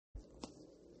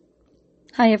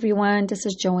Hi everyone, this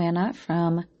is Joanna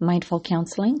from Mindful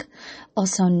Counseling,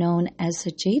 also known as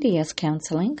JDS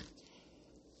Counseling.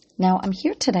 Now I'm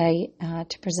here today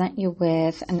to present you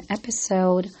with an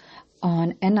episode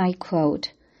on, and I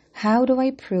quote, "How do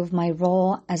I prove my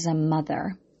role as a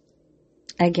mother?"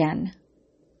 Again,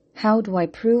 how do I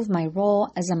prove my role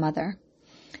as a mother?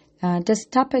 This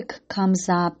topic comes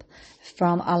up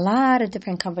from a lot of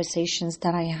different conversations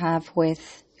that I have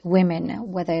with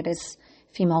women, whether it is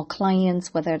female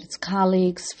clients, whether it's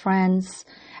colleagues, friends,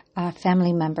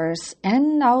 family members,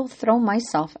 and I'll throw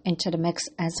myself into the mix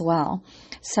as well.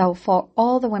 So for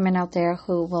all the women out there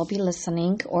who will be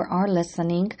listening or are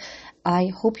listening, I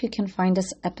hope you can find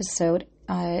this episode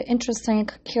interesting,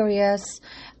 curious,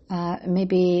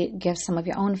 maybe give some of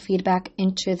your own feedback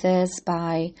into this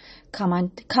by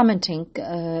commenting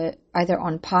either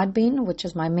on Podbean, which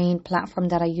is my main platform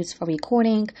that I use for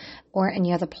recording, or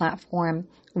any other platform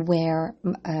where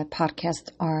podcasts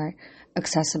are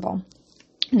accessible.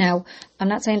 Now, I'm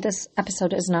not saying this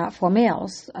episode is not for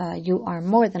males. You are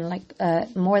more than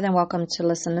welcome to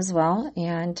listen as well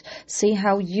and see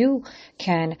how you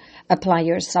can apply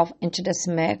yourself into this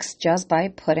mix just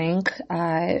by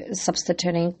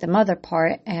substituting the mother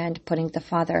part and putting the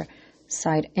father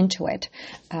side into it.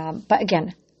 But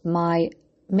again, my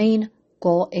main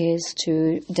goal is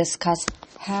to discuss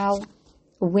how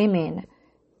women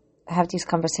have these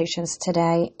conversations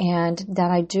today, and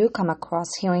that I do come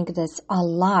across hearing this a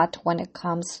lot when it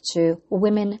comes to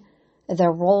women,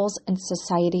 their roles in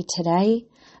society today,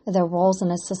 their roles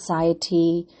in a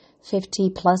society 50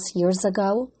 plus years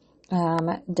ago.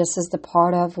 This is the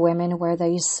part of women where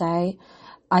they say,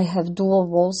 I have dual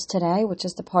roles today, which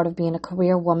is the part of being a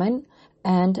career woman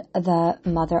and the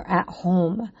mother at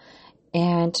home.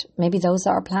 And maybe those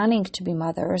that are planning to be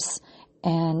mothers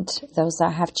and those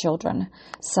that have children.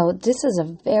 So this is a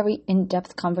very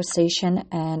in-depth conversation,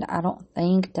 and I don't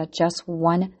think that just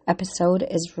one episode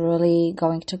is really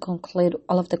going to conclude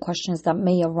all of the questions that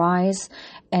may arise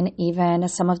and even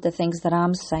some of the things that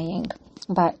I'm saying.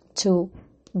 But to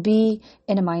be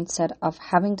in a mindset of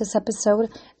having this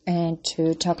episode and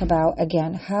to talk about,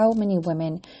 again, how many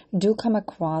women do come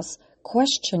across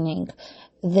questioning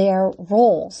their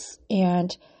roles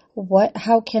and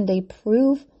how can they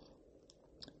prove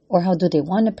or how do they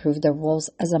want to prove their roles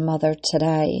as a mother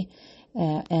today?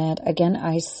 And again,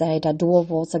 I say that dual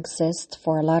roles exist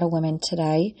for a lot of women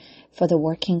today, for the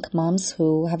working moms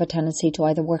who have a tendency to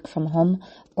either work from home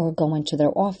or go into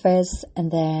their office,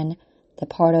 and then the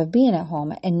part of being at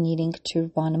home and needing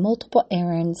to run multiple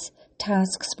errands,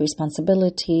 tasks,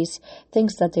 responsibilities,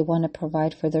 things that they want to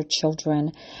provide for their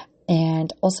children,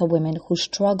 and also women who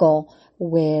struggle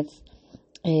with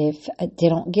if they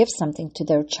don't give something to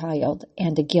their child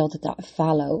and the guilt that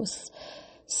follows.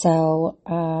 So,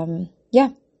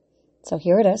 so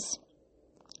here it is.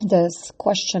 This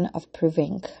question of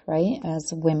proving, right,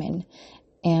 as women,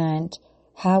 and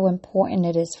how important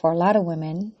it is for a lot of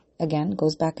women, again,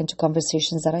 goes back into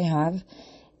conversations that I have,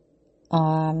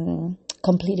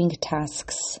 completing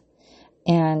tasks.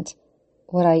 And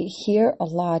what I hear a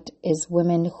lot is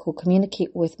women who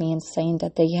communicate with me and saying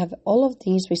that they have all of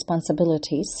these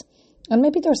responsibilities, and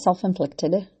maybe they're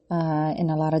self-inflicted in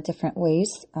a lot of different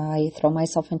ways. I throw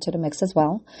myself into the mix as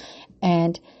well,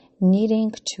 and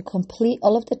needing to complete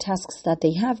all of the tasks that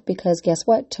they have, because guess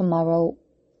what? Tomorrow,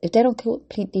 if they don't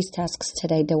complete these tasks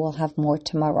today, they will have more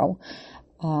tomorrow.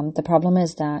 The problem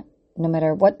is that no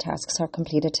matter what tasks are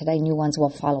completed today, new ones will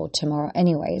follow tomorrow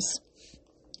anyways.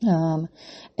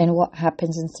 And what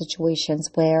happens in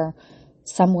situations where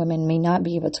some women may not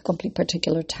be able to complete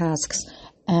particular tasks,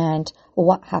 and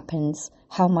what happens,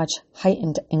 how much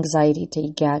heightened anxiety they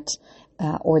get,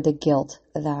 or the guilt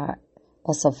that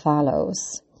also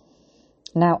follows.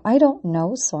 Now, I don't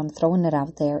know, so I'm throwing it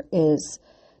out there,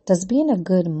 does being a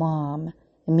good mom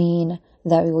mean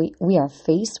that we are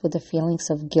faced with the feelings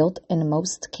of guilt in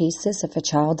most cases if a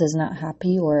child is not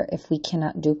happy or if we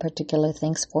cannot do particular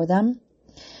things for them?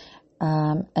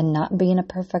 And not being a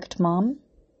perfect mom?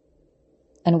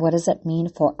 And what does it mean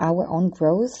for our own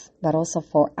growth, but also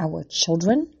for our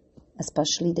children,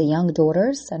 especially the young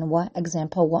daughters? And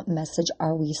what message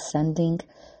are we sending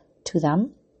to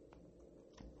them?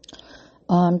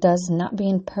 Does not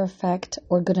being perfect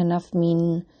or good enough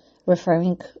mean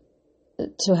referring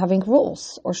to having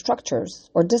rules or structures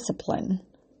or discipline?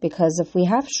 Because if we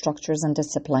have structures and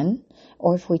discipline,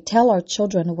 or if we tell our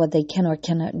children what they can or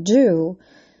cannot do,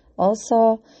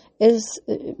 also is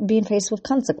being faced with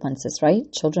consequences,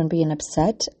 right? Children being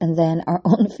upset, and then our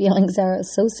own feelings are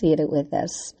associated with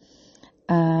this.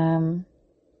 Why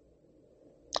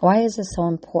is it so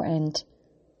important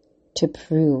to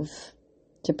prove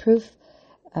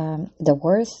the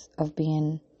worth of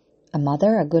being a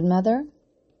mother, a good mother?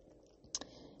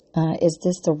 Is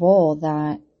this the role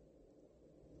that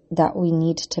we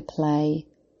need to play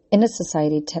in a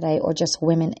society today, or just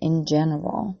women in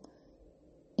general?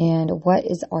 And what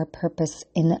is our purpose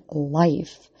in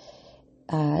life?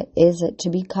 Is it to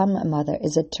become a mother?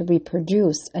 Is it to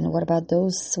reproduce? And what about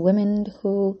those women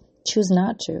who choose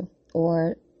not to,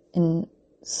 or in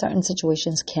certain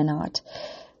situations cannot?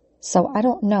 So I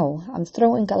don't know. I'm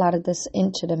throwing a lot of this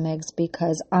into the mix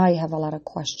because I have a lot of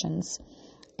questions.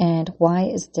 And why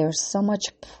is there so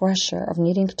much pressure of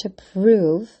needing to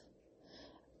prove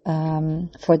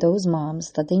for those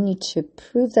moms that they need to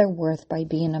prove their worth by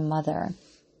being a mother?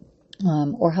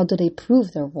 Or how do they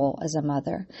prove their role as a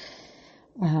mother?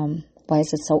 Why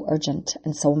is it so urgent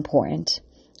and so important?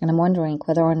 And I'm wondering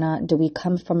whether or not do we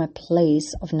come from a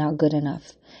place of not good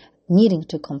enough, needing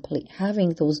to complete,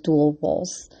 having those dual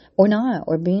roles, or not,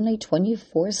 or being a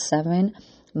 24/7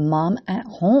 mom at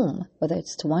home, whether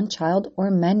it's to one child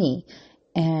or many,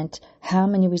 and how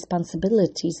many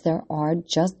responsibilities there are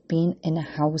just being in a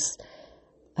house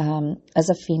as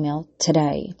a female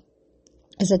today.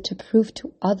 Is it to prove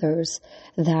to others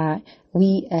that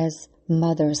we as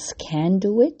mothers can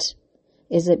do it?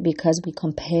 Is it because we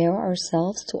compare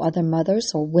ourselves to other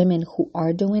mothers or women who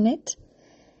are doing it?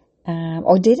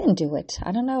 Or didn't do it?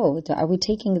 I don't know. Are we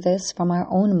taking this from our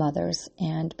own mothers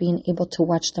and being able to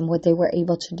watch them, what they were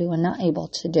able to do and not able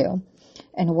to do?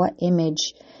 And what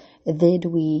image did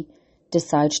we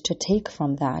decide to take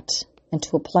from that and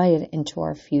to apply it into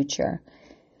our future?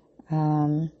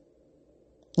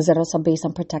 Is it also based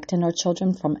on protecting our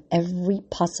children from every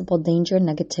possible danger,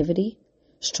 negativity,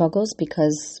 struggles,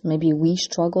 because maybe we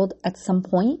struggled at some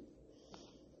point?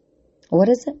 What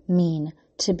does it mean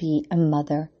to be a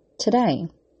mother today?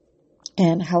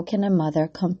 And how can a mother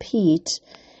compete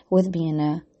with being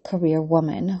a career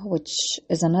woman, which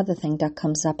is another thing that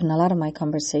comes up in a lot of my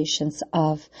conversations,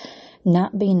 of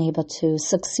not being able to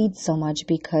succeed so much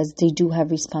because they do have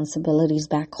responsibilities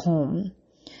back home.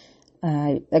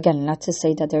 Again, not to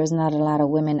say that there is not a lot of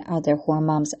women out there who are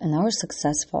moms and are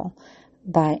successful,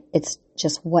 but it's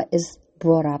just what is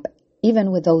brought up,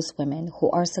 even with those women who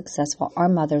are successful, are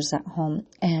mothers at home,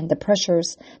 and the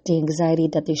pressures, the anxiety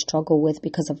that they struggle with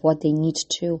because of what they need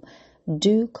to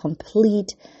do,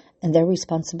 complete, and their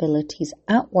responsibilities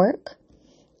at work,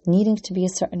 needing to be a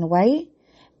certain way,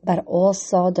 but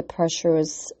also the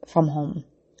pressures from home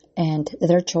and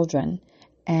their children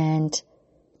and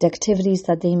the activities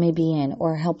that they may be in,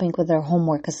 or helping with their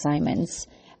homework assignments.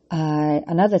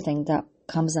 Another thing that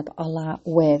comes up a lot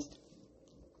with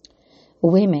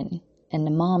women and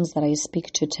the moms that I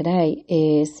speak to today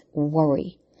is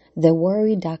worry. The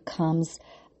worry that comes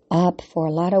up for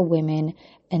a lot of women,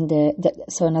 and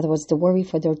so in other words, the worry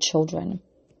for their children,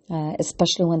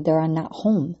 especially when they're not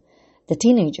home. The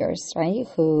teenagers, right,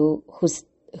 who's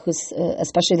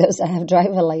especially those that have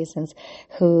driver license,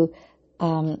 who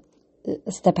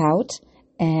step out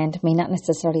and may not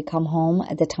necessarily come home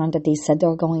at the time that they said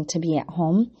they're going to be at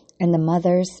home, and the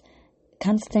mother's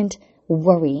constant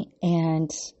worry and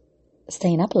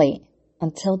staying up late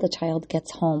until the child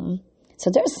gets home. So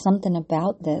there's something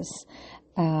about this,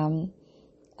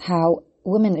 how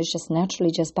women is just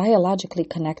naturally, just biologically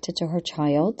connected to her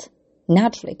child,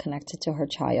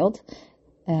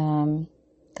 because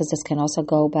this can also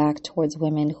go back towards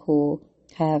women who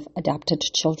have adopted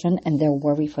children and their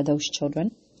worry for those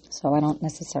children. So I don't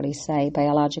necessarily say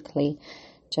biologically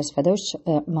just for those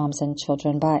moms and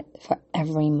children, but for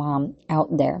every mom out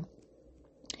there.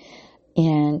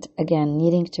 And again,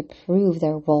 needing to prove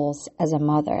their roles as a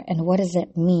mother. And what does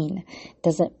it mean?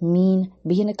 Does it mean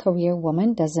being a career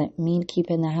woman? Does it mean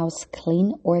keeping the house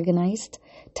clean, organized,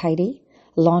 tidy,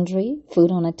 laundry,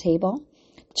 food on a table,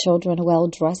 children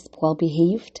well-dressed,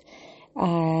 well-behaved,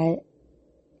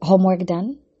 homework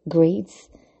done, grades,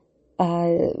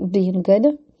 being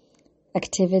good,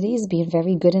 activities, being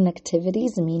very good in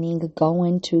activities, meaning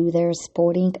going to their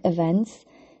sporting events,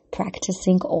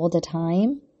 practicing all the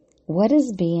time? What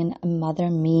does being a mother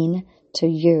mean to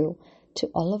you, to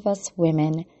all of us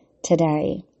women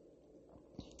today?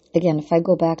 Again, if I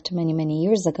go back to many, many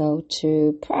years ago,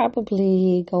 to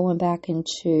probably going back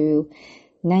into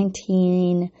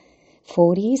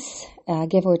 1940s,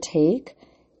 give or take,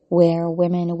 where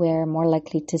women were more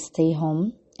likely to stay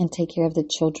home and take care of the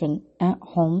children at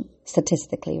home,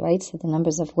 statistically, right? So the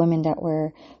numbers of women that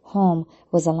were home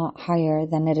was a lot higher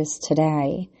than it is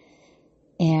today.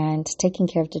 And taking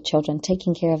care of the children,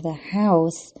 taking care of the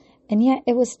house, and yet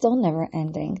it was still never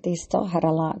ending. They still had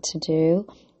a lot to do,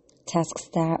 tasks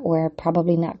that were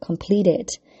probably not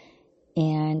completed.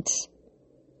 And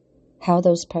how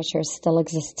those pressures still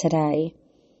exist today.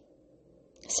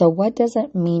 So what does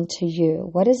it mean to you?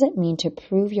 What does it mean to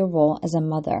prove your role as a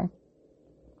mother?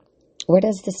 Where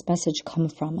does this message come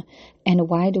from? And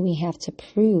why do we have to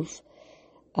prove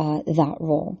that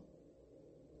role?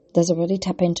 Does it really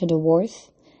tap into the worth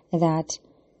that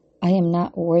I am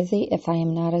not worthy if I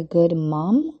am not a good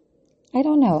mom? I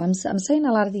don't know. I'm saying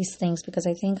a lot of these things because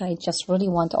I think I just really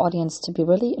want the audience to be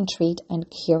really intrigued and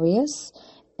curious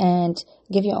and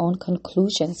give your own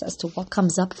conclusions as to what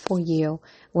comes up for you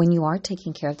when you are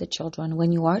taking care of the children,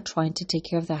 when you are trying to take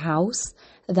care of the house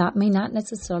that may not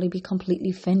necessarily be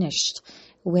completely finished,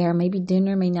 where maybe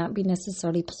dinner may not be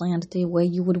necessarily planned the way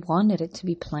you would want it to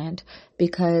be planned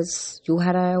because you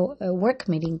had a work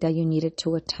meeting that you needed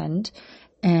to attend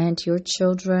and your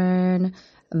children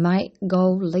might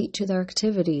go late to their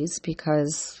activities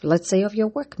because, let's say, of your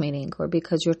work meeting, or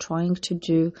because you're trying to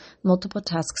do multiple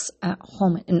tasks at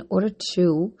home in order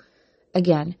to,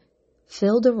 again,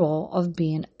 fill the role of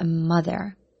being a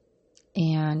mother.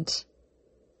 And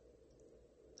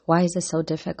why is it so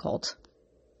difficult?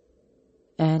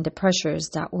 And the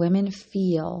pressures that women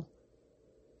feel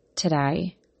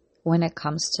today when it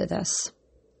comes to this.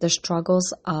 The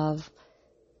struggles of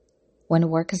when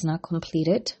work is not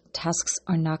completed, tasks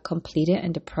are not completed,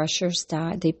 and the pressures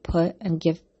that they put and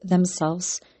give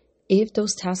themselves if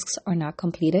those tasks are not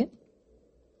completed.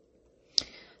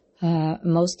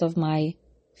 Most of my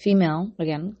female,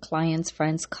 again, clients,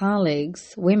 friends,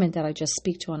 colleagues, women that I just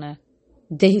speak to on a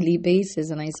daily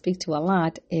basis, and I speak to a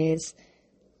lot, is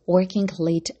working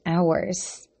late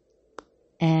hours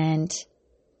and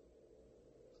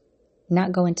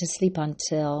not going to sleep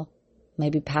until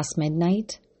maybe past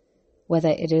midnight.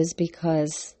 Whether it is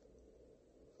because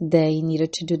they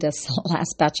needed to do this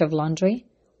last batch of laundry,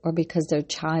 or because their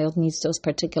child needs those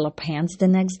particular pants the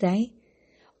next day,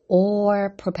 or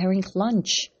preparing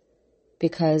lunch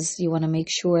because you want to make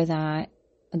sure that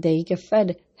they get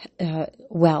fed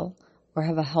well or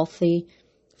have a healthy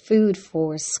food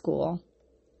for school.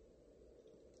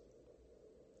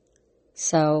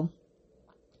 So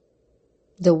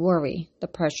the worry, the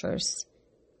pressures,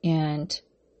 and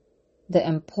the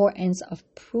importance of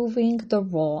proving the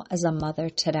role as a mother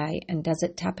today, and does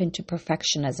it tap into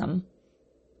perfectionism?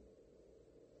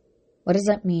 What does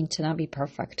it mean to not be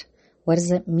perfect? What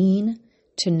does it mean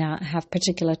to not have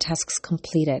particular tasks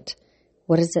completed?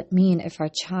 What does it mean if our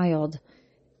child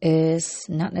is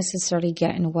not necessarily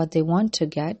getting what they want to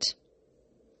get?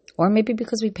 Or maybe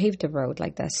because we paved the road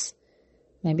like this.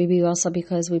 Maybe also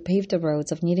because we paved the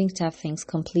roads of needing to have things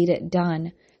completed,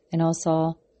 done, and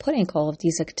also putting all of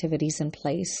these activities in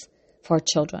place for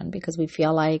children because we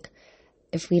feel like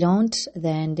if we don't,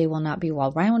 then they will not be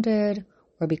well-rounded,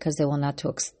 or because they will not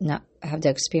have the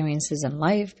experiences in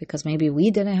life because maybe we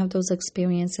didn't have those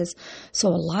experiences. So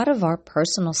a lot of our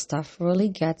personal stuff really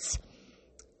gets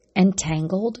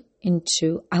entangled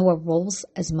into our roles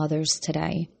as mothers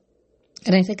today.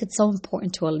 And I think it's so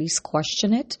important to at least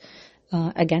question it.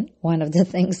 Again, one of the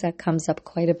things that comes up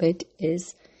quite a bit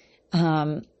is,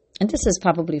 and this is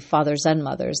probably fathers and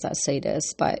mothers that say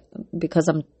this, but because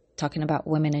I'm talking about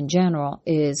women in general,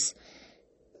 is,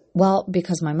 well,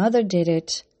 because my mother did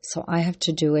it, so I have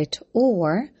to do it,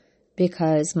 or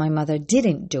because my mother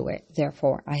didn't do it,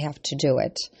 therefore I have to do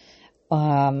it.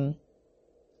 Or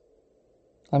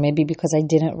maybe because I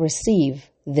didn't receive,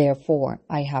 therefore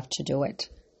I have to do it.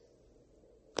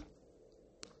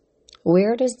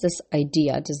 Where does this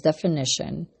idea, this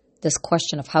definition, this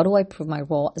question of how do I prove my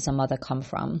role as a mother come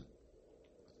from?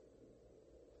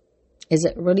 Is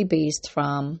it really based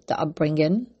from the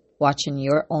upbringing, watching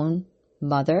your own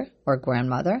mother or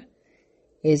grandmother?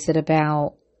 Is it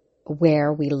about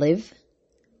where we live,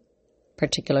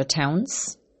 particular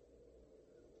towns,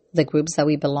 the groups that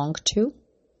we belong to,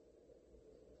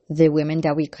 the women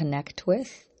that we connect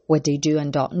with, what they do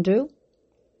and don't do?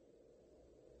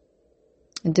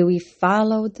 Do we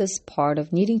follow this part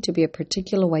of needing to be a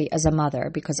particular way as a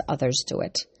mother because others do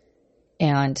it?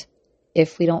 And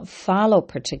if we don't follow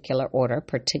particular order,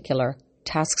 particular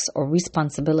tasks or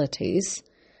responsibilities,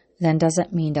 then does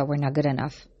it mean that we're not good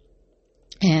enough?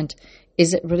 And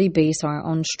is it really based on our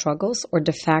own struggles or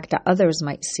the fact that others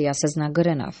might see us as not good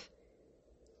enough?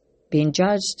 Being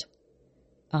judged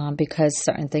because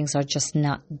certain things are just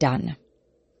not done.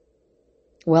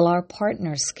 Will our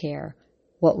partners care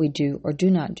what we do or do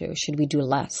not do? Should we do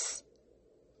less?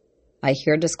 I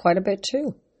hear this quite a bit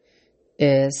too.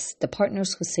 Is the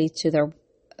partners who say to their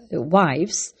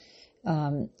wives,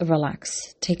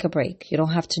 relax, take a break. You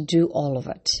don't have to do all of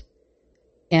it.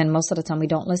 And most of the time we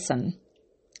don't listen.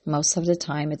 Most of the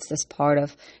time it's this part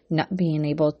of not being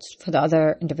able for the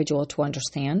other individual to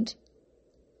understand.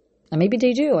 And maybe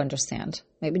they do understand.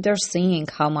 Maybe they're seeing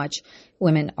how much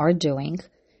women are doing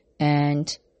and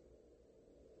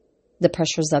the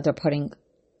pressures that they're putting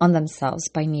on themselves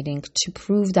by needing to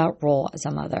prove that role as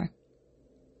a mother.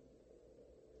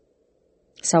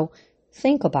 So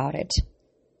think about it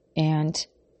and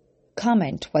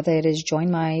comment, whether it is join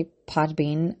my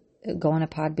Podbean, go on a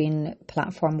Podbean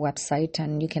platform website,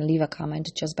 and you can leave a comment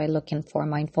just by looking for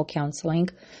Mindful Counseling,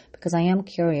 because I am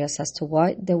curious as to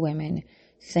what the women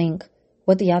think,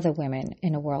 what the other women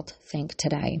in the world think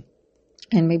today.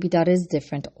 And maybe that is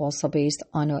different also based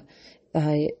on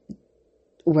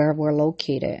where we're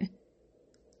located,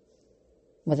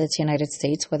 whether it's the United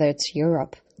States, whether it's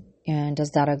Europe. And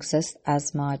does that exist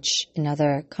as much in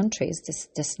other countries?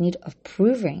 This need of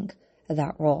proving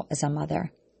that role as a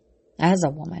mother, as a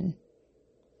woman,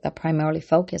 but primarily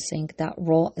focusing that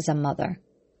role as a mother.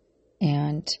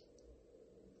 And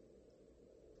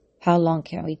how long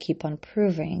can we keep on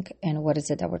proving, and what is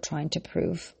it that we're trying to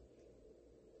prove?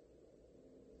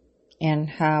 And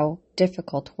how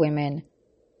difficult women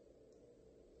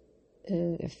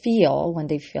feel when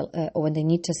they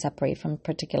need to separate from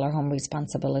particular home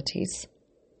responsibilities.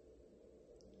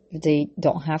 If they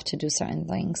don't have to do certain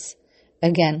things.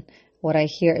 Again, what I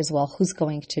hear is, well, who's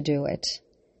going to do it?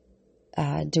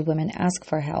 Do women ask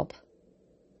for help?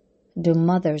 Do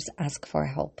mothers ask for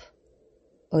help?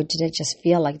 Or do they just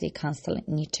feel like they constantly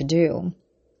need to do?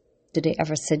 Do they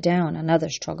ever sit down? Another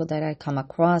struggle that I come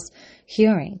across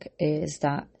hearing is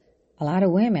that a lot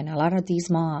of women, a lot of these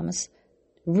moms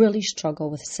really struggle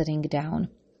with sitting down,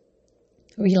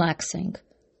 relaxing,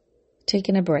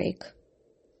 taking a break.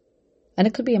 And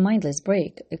it could be a mindless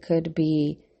break. It could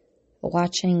be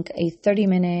watching a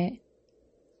 30-minute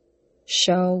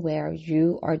show where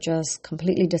you are just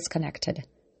completely disconnected.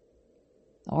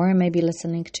 Or maybe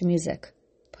listening to music,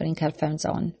 putting headphones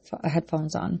on.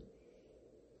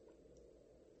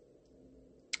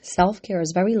 Self-care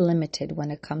is very limited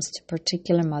when it comes to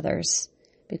particular mothers,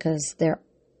 because their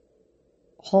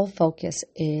whole focus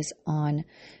is on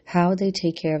how they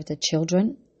take care of the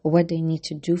children, what they need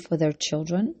to do for their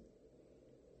children,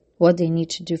 what they need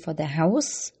to do for the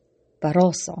house, but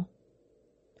also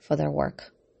for their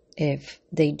work, if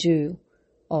they do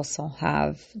also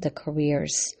have the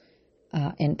careers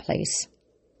in place.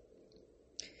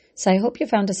 So I hope you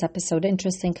found this episode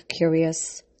interesting,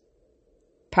 curious,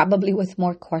 probably with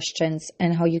more questions,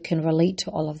 and how you can relate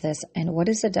to all of this, and what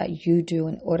is it that you do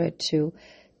in order to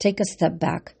take a step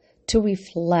back to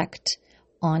reflect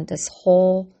on this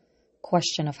whole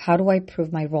question of how do I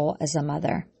prove my role as a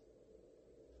mother?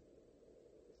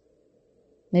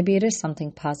 Maybe it is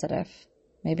something positive.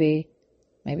 Maybe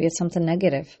it's something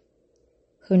negative.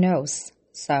 Who knows?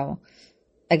 So,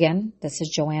 again, this is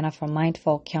Joanna from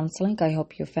Mindful Counseling. I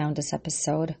hope you found this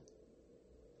episode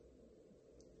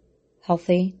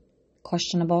healthy,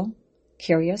 questionable,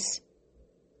 curious.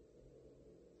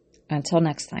 Until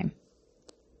next time.